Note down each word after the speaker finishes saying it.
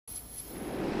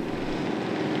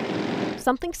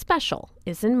something special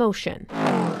is in motion.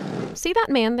 See that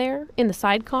man there in the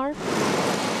sidecar?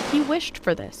 He wished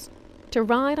for this, to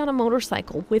ride on a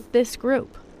motorcycle with this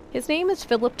group. His name is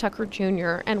Philip Tucker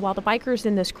Jr., and while the bikers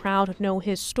in this crowd know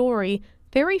his story,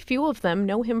 very few of them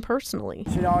know him personally.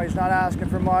 He's not asking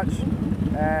for much,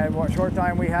 and what short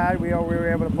time we had, we were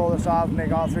able to pull this off and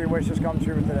make all 3 wishes come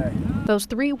true today. Those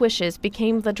 3 wishes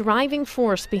became the driving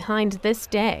force behind this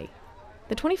day.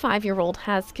 The 25-year-old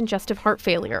has congestive heart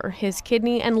failure, his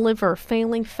kidney and liver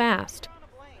failing fast.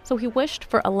 So he wished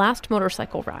for a last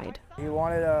motorcycle ride. He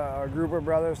wanted a group of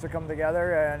brothers to come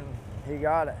together, and he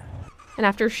got it. And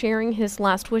after sharing his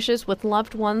last wishes with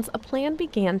loved ones, a plan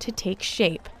began to take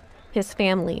shape. His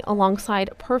family,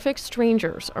 alongside perfect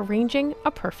strangers, arranging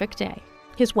a perfect day,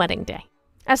 his wedding day.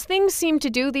 As things seem to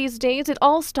do these days, it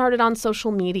all started on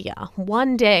social media.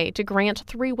 One day to grant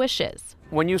 3 wishes.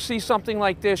 When you see something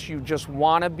like this, you just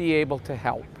want to be able to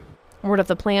help. Word of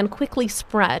the plan quickly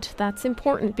spread. That's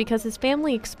important because his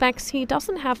family expects he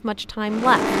doesn't have much time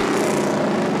left.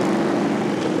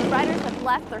 The riders have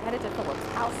left. They're headed to Philip's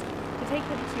house to take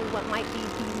him to what might be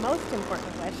the most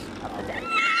important wish of the day.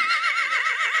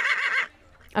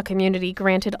 A community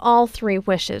granted all 3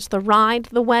 wishes, the ride,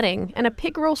 the wedding, and a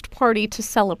pig roast party to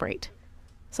celebrate.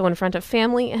 So in front of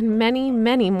family and many,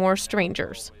 many more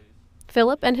strangers,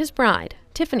 Philip and his bride,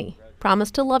 Tiffany,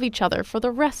 promised to love each other for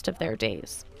the rest of their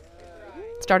days,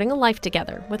 starting a life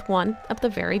together with one of the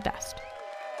very best.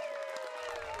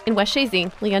 In West Shazy,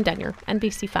 Leon Denyer,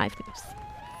 NBC5 News.